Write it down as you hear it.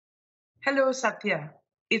Hello, Satya.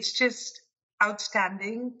 It's just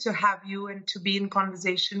outstanding to have you and to be in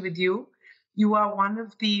conversation with you. You are one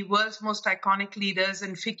of the world's most iconic leaders,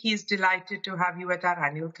 and Fiki is delighted to have you at our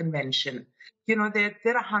annual convention. There are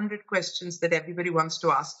 100 questions that everybody wants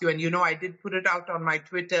to ask you. And, I did put it out on my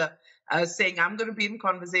Twitter saying, I'm going to be in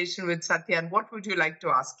conversation with Satya, and what would you like to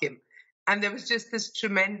ask him? And there was just this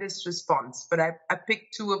tremendous response. But I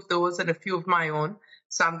picked two of those and a few of my own.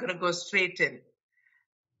 So I'm going to go straight in.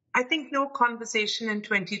 I think no conversation in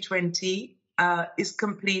 2020 is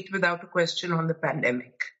complete without a question on the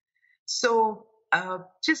pandemic. So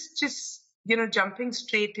jumping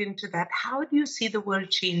straight into that, how do you see the world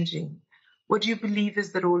changing? What do you believe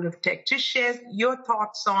is the role of tech? Just share your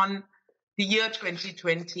thoughts on the year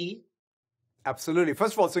 2020. Absolutely.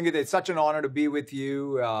 First of all, Sangeeta, it's such an honor to be with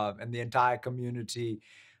you and the entire community.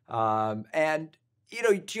 To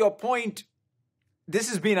your point, this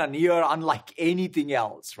has been a year unlike anything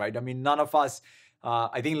else, right? I mean, none of us,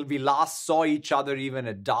 I think we last saw each other even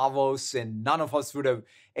at Davos, and none of us would have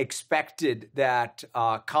expected that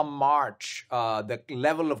come March, the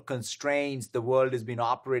level of constraints the world has been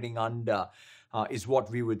operating under is what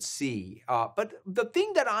we would see. But the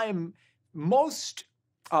thing that I'm most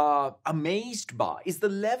amazed by is the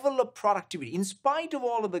level of productivity. In spite of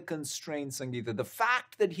all of the constraints, Sangeeta, the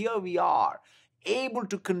fact that here we are, able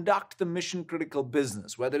to conduct the mission-critical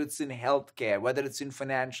business, whether it's in healthcare, whether it's in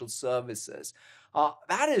financial services,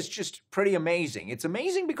 that is just pretty amazing. It's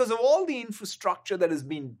amazing because of all the infrastructure that has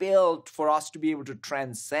been built for us to be able to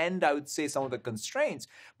transcend, I would say, some of the constraints.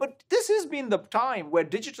 But this has been the time where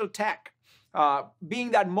digital tech, being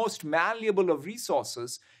that most malleable of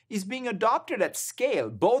resources, is being adopted at scale,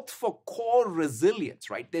 both for core resilience,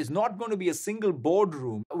 right? There's not going to be a single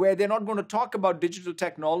boardroom where they're not going to talk about digital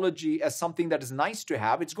technology as something that is nice to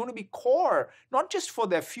have. It's going to be core, not just for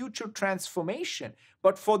their future transformation,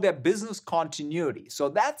 but for their business continuity. So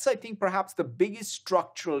that's, I think, perhaps the biggest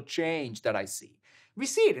structural change that I see. We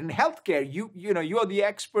see it in healthcare. You are the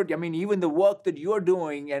expert. I mean, even the work that you're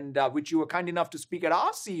doing, and which you were kind enough to speak at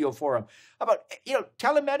our CEO forum about,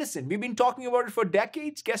 telemedicine. We've been talking about it for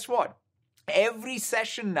decades. Guess what? Every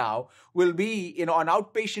session now will be, an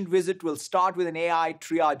outpatient visit will start with an AI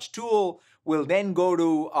triage tool, will then go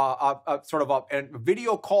to a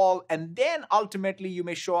video call, and then ultimately you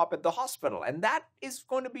may show up at the hospital. And that is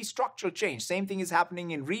going to be structural change. Same thing is happening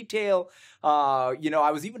in retail.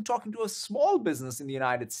 I was even talking to a small business in the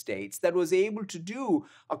United States that was able to do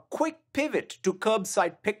a quick pivot to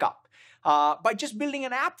curbside pickup. By just building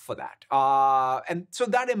an app for that. And so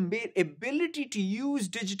that ability to use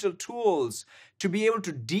digital tools to be able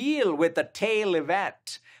to deal with a tail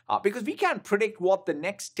event, because we can't predict what the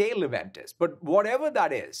next tail event is, but whatever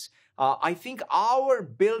that is, I think our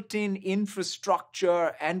built-in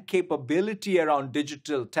infrastructure and capability around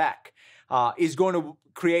digital tech is going to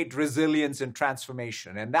create resilience and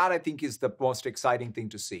transformation. And that, I think, is the most exciting thing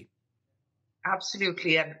to see.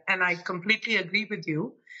 Absolutely. And I completely agree with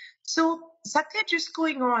you. So, Satya, just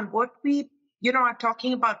going on, what we, are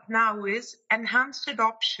talking about now is enhanced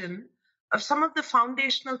adoption of some of the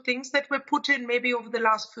foundational things that were put in maybe over the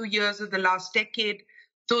last few years or the last decade.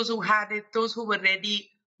 Those who had it, those who were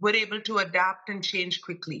ready, were able to adapt and change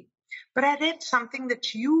quickly. But I read something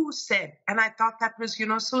that you said, and I thought that was,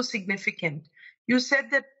 so significant. You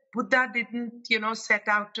said that Buddha didn't, set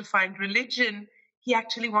out to find religion. He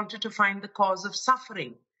actually wanted to find the cause of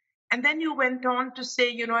suffering. And then you went on to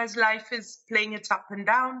say, as life is playing its up and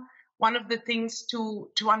down, one of the things to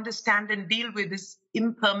understand and deal with is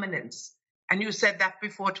impermanence. And you said that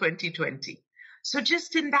before 2020. So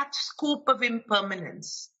just in that scope of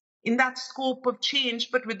impermanence, in that scope of change,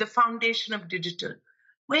 but with the foundation of digital,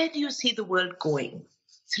 where do you see the world going?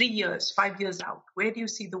 3 years, 5 years out, where do you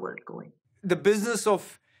see the world going? The business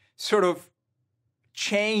of sort of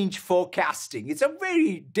change forecasting. It's a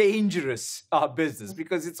very dangerous business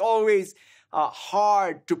because it's always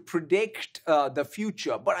hard to predict the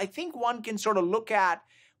future. But I think one can sort of look at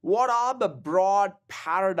what are the broad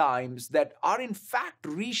paradigms that are in fact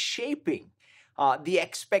reshaping the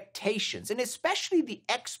expectations, and especially the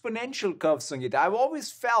exponential curve, Sangeeta. I've always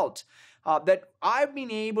felt that I've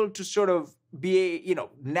been able to sort of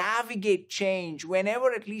navigate change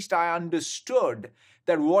whenever at least I understood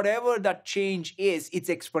that whatever that change is, it's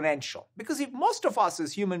exponential. Because if most of us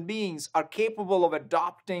as human beings are capable of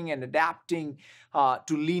adopting and adapting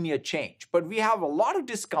to linear change, but we have a lot of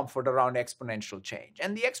discomfort around exponential change.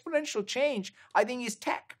 And the exponential change, I think, is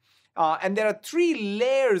tech. And there are 3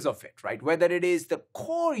 layers of it, right? Whether it is the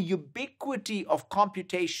core ubiquity of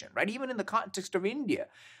computation, right? Even in the context of India,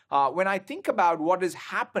 when I think about what is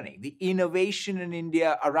happening, the innovation in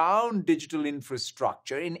India around digital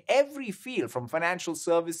infrastructure in every field, from financial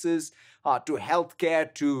services to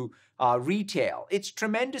healthcare to retail, it's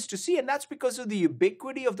tremendous to see. And that's because of the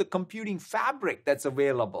ubiquity of the computing fabric that's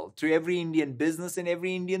available to every Indian business and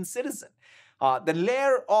every Indian citizen. The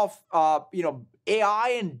layer of AI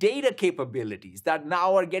and data capabilities that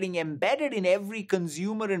now are getting embedded in every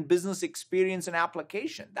consumer and business experience and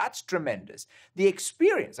application. That's tremendous. The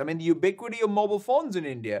experience, I mean, the ubiquity of mobile phones in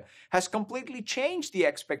India has completely changed the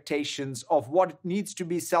expectations of what needs to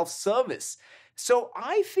be self-service. So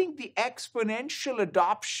I think the exponential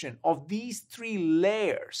adoption of these three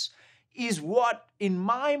layers is what, in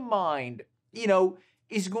my mind,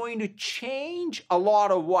 is going to change a lot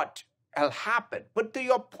of what will happen. But to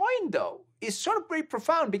your point, though, is sort of very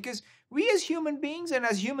profound, because we as human beings and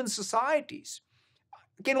as human societies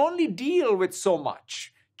can only deal with so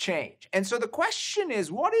much change. And so the question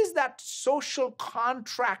is, what is that social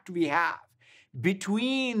contract we have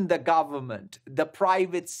between the government, the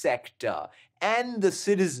private sector, and the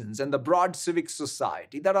citizens and the broad civic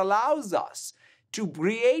society that allows us to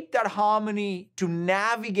create that harmony, to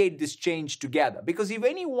navigate this change together? Because if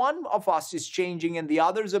any one of us is changing and the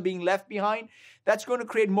others are being left behind, that's going to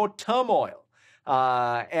create more turmoil.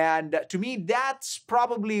 And to me, that's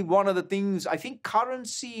probably one of the things. I think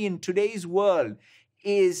currency in today's world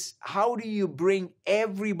is, how do you bring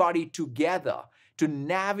everybody together to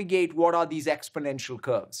navigate what are these exponential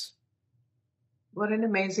curves? What an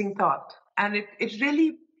amazing thought. And it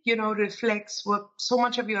really reflects what so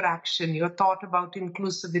much of your action, your thought about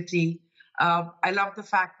inclusivity. I love the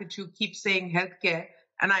fact that you keep saying healthcare,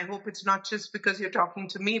 and I hope it's not just because you're talking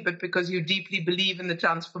to me, but because you deeply believe in the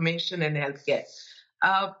transformation in healthcare.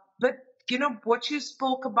 But what you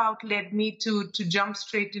spoke about led me to jump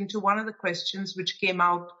straight into one of the questions which came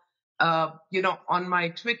out, on my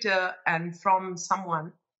Twitter and from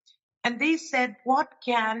someone, and they said, "What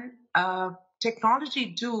can technology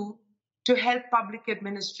do to help public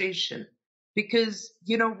administration?" Because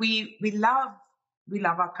we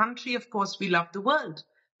love our country, of course, we love the world,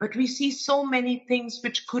 but we see so many things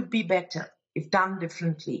which could be better if done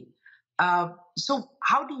differently. So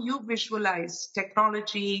how do you visualize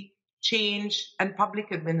technology, change, and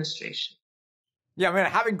public administration? Yeah, I mean,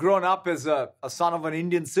 having grown up as a son of an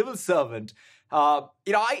Indian civil servant,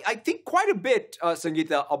 I think quite a bit,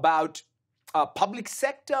 Sangeeta, about public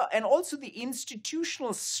sector and also the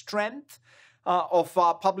institutional strength of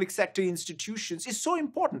public sector institutions is so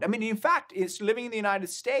important. I mean, in fact, it's living in the United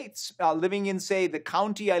States, living in, say, the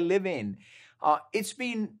county I live in,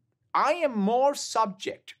 I am more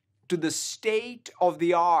subject to the state of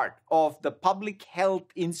the art of the public health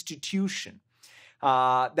institution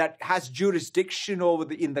that has jurisdiction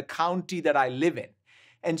in the county that I live in.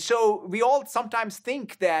 And so we all sometimes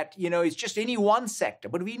think that, it's just any one sector,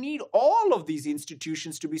 but we need all of these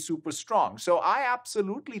institutions to be super strong. So I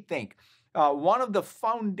absolutely think one of the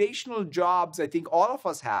foundational jobs I think all of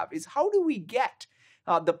us have is, how do we get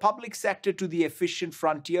the public sector to the efficient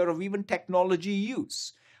frontier of even technology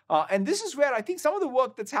use? And this is where I think some of the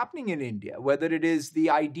work that's happening in India, whether it is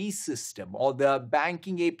the ID system or the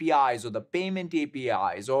banking APIs or the payment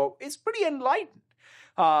APIs, it's pretty enlightened.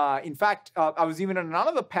 In fact, I was even on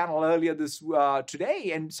another panel earlier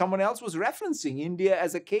today, and someone else was referencing India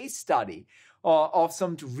as a case study of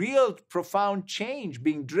some real profound change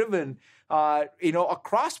being driven,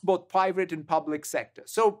 across both private and public sector.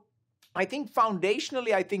 So I think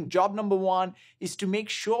foundationally, job number one is to make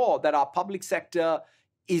sure that our public sector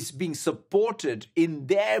is being supported in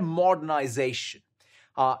their modernization.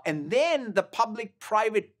 And then the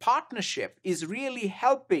public-private partnership is really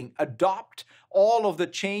helping adopt all of the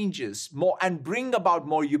changes more and bring about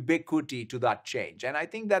more ubiquity to that change. And I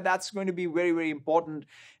think that that's going to be very, very important.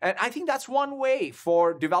 And I think that's one way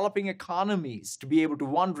for developing economies to be able to,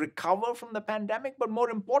 one, recover from the pandemic, but more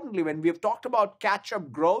importantly, when we have talked about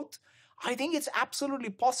catch-up growth, I think it's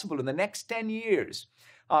absolutely possible in the next 10 years.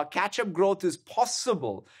 Catch-up growth is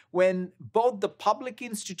possible when both the public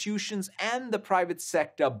institutions and the private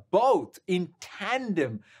sector, both in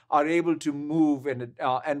tandem, are able to move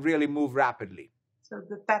and really move rapidly. So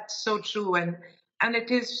that's so true. And it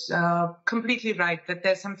is completely right that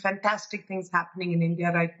there's some fantastic things happening in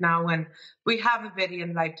India right now. And we have a very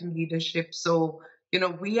enlightened leadership. So,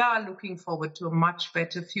 we are looking forward to a much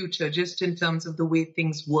better future just in terms of the way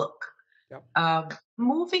things work. Yep.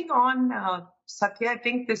 Moving on, Satya, I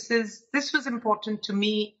think this was important to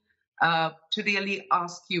me to really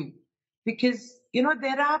ask you, because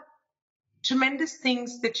there are tremendous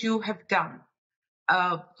things that you have done.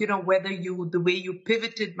 whether the way you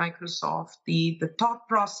pivoted Microsoft, the thought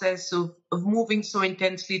process of moving so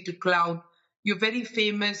intensely to cloud, your very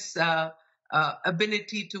famous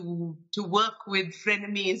ability to work with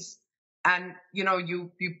frenemies, and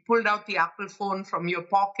you pulled out the Apple phone from your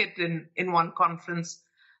pocket in one conference.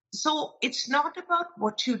 So it's not about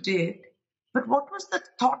what you did, but what was the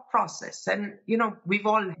thought process? And we've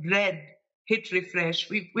all read, hit refresh,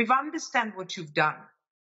 we've understand what you've done.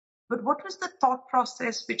 But what was the thought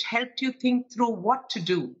process which helped you think through what to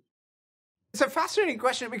do? It's a fascinating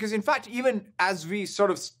question because, in fact, even as we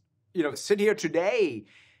sort of, sit here today,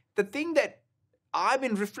 the thing that I've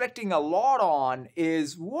been reflecting a lot on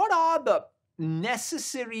is what are the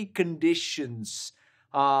necessary conditions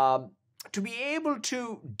to be able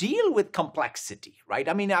to deal with complexity, right?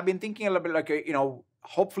 I mean, I've been thinking a little bit like,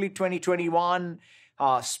 hopefully 2021,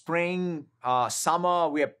 spring, summer,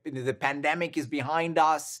 the pandemic is behind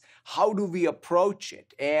us. How do we approach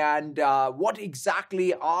it? And what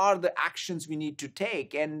exactly are the actions we need to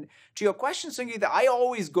take? And to your question, Sangeeta, I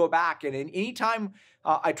always go back, and anytime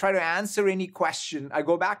I try to answer any question, I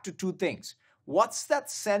go back to two things. What's that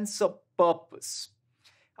sense of purpose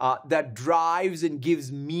that drives and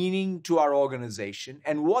gives meaning to our organization?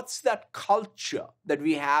 And what's that culture that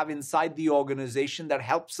we have inside the organization that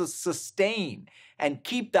helps us sustain and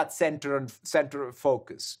keep that center of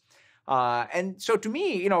focus? And so to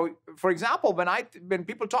me, for example, when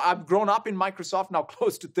people talk, I've grown up in Microsoft now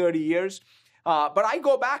close to 30 years. But I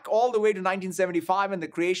go back all the way to 1975 and the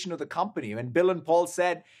creation of the company. When Bill and Paul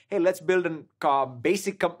said, hey, let's build a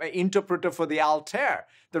basic interpreter for the Altair.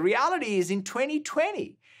 The reality is in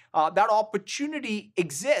 2020, that opportunity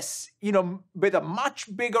exists, with a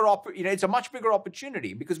much bigger, it's a much bigger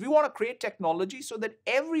opportunity because we want to create technology so that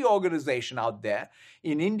every organization out there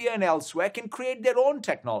in India and elsewhere can create their own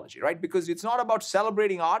technology, right? Because it's not about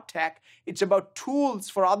celebrating our tech. It's about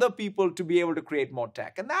tools for other people to be able to create more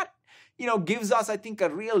tech. And that, gives us, I think, a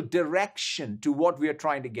real direction to what we are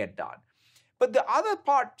trying to get done. But the other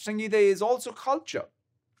part, Sangeeta, is also culture.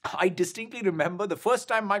 I distinctly remember the first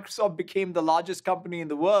time Microsoft became the largest company in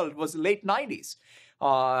the world was the late 90s.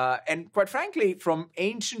 And quite frankly, from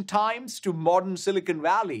ancient times to modern Silicon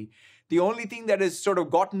Valley, the only thing that has sort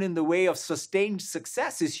of gotten in the way of sustained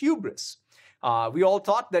success is hubris. We all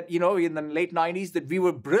thought that, in the late 90s that we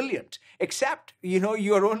were brilliant, except,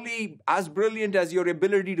 you're only as brilliant as your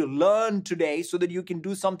ability to learn today so that you can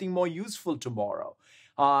do something more useful tomorrow.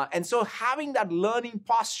 And so having that learning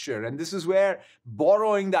posture, and this is where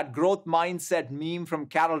borrowing that growth mindset meme from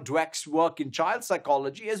Carol Dweck's work in child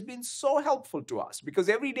psychology has been so helpful to us, because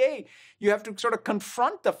every day you have to sort of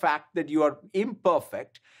confront the fact that you are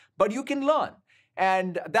imperfect, but you can learn.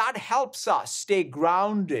 And that helps us stay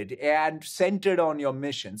grounded and centered on your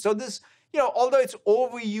mission. So this, although it's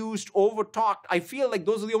overused, overtalked, I feel like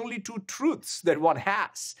those are the only two truths that one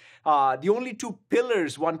has. The only two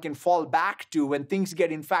pillars one can fall back to when things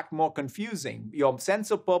get, in fact, more confusing. Your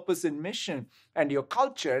sense of purpose and mission and your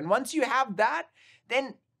culture. And once you have that,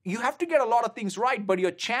 then you have to get a lot of things right, but your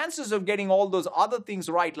chances of getting all those other things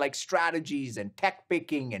right, like strategies and tech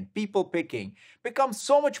picking and people picking, become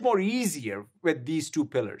so much more easier with these two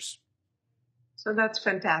pillars. So that's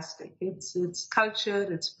fantastic. It's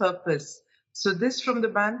culture, it's purpose. So this from the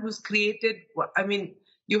man who's created,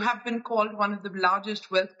 you have been called one of the largest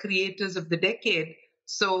wealth creators of the decade.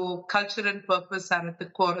 So culture and purpose are at the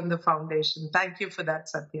core and the foundation. Thank you for that,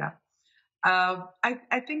 Satya.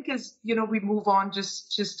 I think as, we move on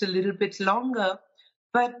just a little bit longer,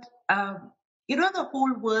 but, the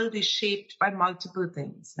whole world is shaped by multiple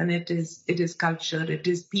things, and it is culture, it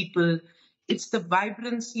is people, it's the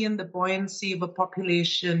vibrancy and the buoyancy of a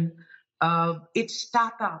population, it's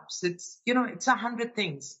startups, it's 100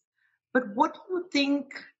 things. But what do you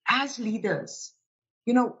think as leaders,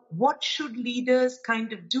 what should leaders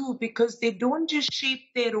kind of do? Because they don't just shape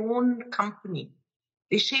their own company.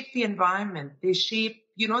 They shape the environment. They shape,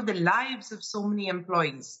 the lives of so many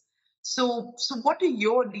employees. So what are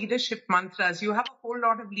your leadership mantras? You have a whole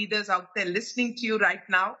lot of leaders out there listening to you right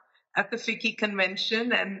now at the FICCI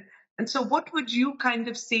convention. And so what would you kind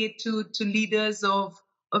of say to leaders of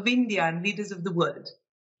India and leaders of the world?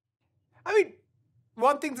 I mean,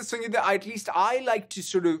 one thing that at least I like to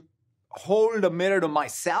sort of hold a mirror to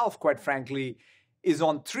myself, quite frankly, is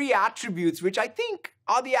on three attributes, which I think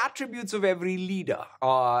are the attributes of every leader.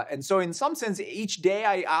 And so in some sense, each day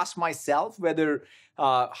I ask myself whether,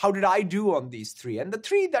 how did I do on these three? And the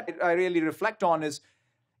three that I really reflect on is,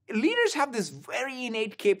 leaders have this very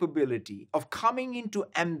innate capability of coming into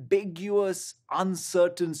ambiguous,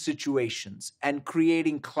 uncertain situations and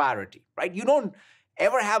creating clarity, right? You don't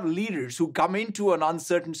ever have leaders who come into an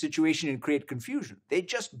uncertain situation and create confusion. They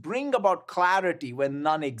just bring about clarity when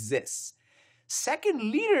none exists. Second,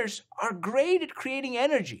 leaders are great at creating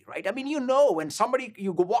energy, right? I mean, when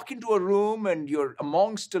you walk into a room and you're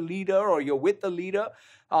amongst a leader or you're with a leader,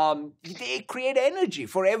 they create energy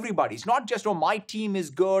for everybody. It's not just, my team is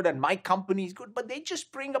good and my company is good, but they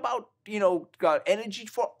just bring about, energy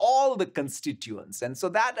for all the constituents. And so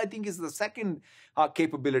that, I think, is the second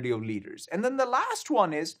capability of leaders. And then the last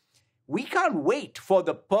one is, we can't wait for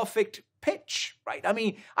the perfect pitch, right? I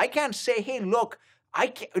mean, I can't say, hey, look,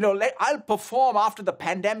 I'll perform after the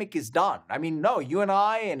pandemic is done. I mean, no, you and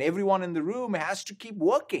I and everyone in the room has to keep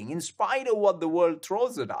working in spite of what the world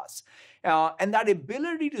throws at us. And that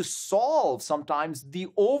ability to solve sometimes the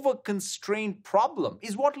over-constrained problem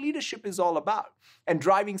is what leadership is all about, and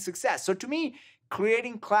driving success. So to me,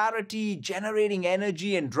 creating clarity, generating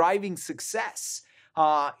energy, and driving success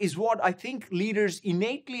is what I think leaders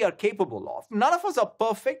innately are capable of. None of us are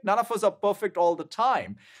perfect. None of us are perfect all the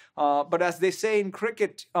time. But as they say in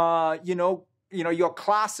cricket, your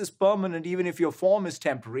class is permanent even if your form is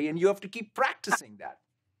temporary, and you have to keep practicing that.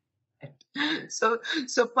 So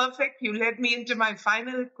perfect. You led me into my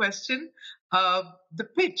final question. The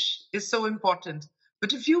pitch is so important.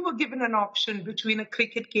 But if you were given an option between a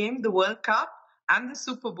cricket game, the World Cup, and the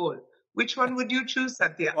Super Bowl, which one would you choose,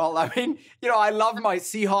 Satya? Well, I mean, I love my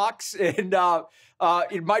Seahawks, and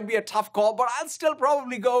it might be a tough call, but I'll still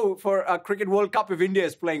probably go for a Cricket World Cup if India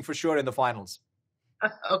is playing for sure in the finals.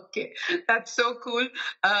 Okay, that's so cool.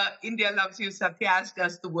 India loves you, Satya, as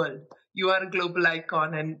does the world. You are a global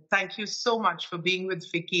icon, and thank you so much for being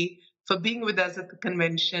with Vicky, for being with us at the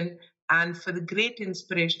convention, and for the great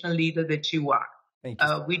inspirational leader that you are. Thank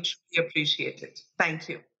you. We truly appreciate it. Thank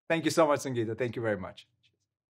you. Thank you so much, Sangeeta. Thank you very much.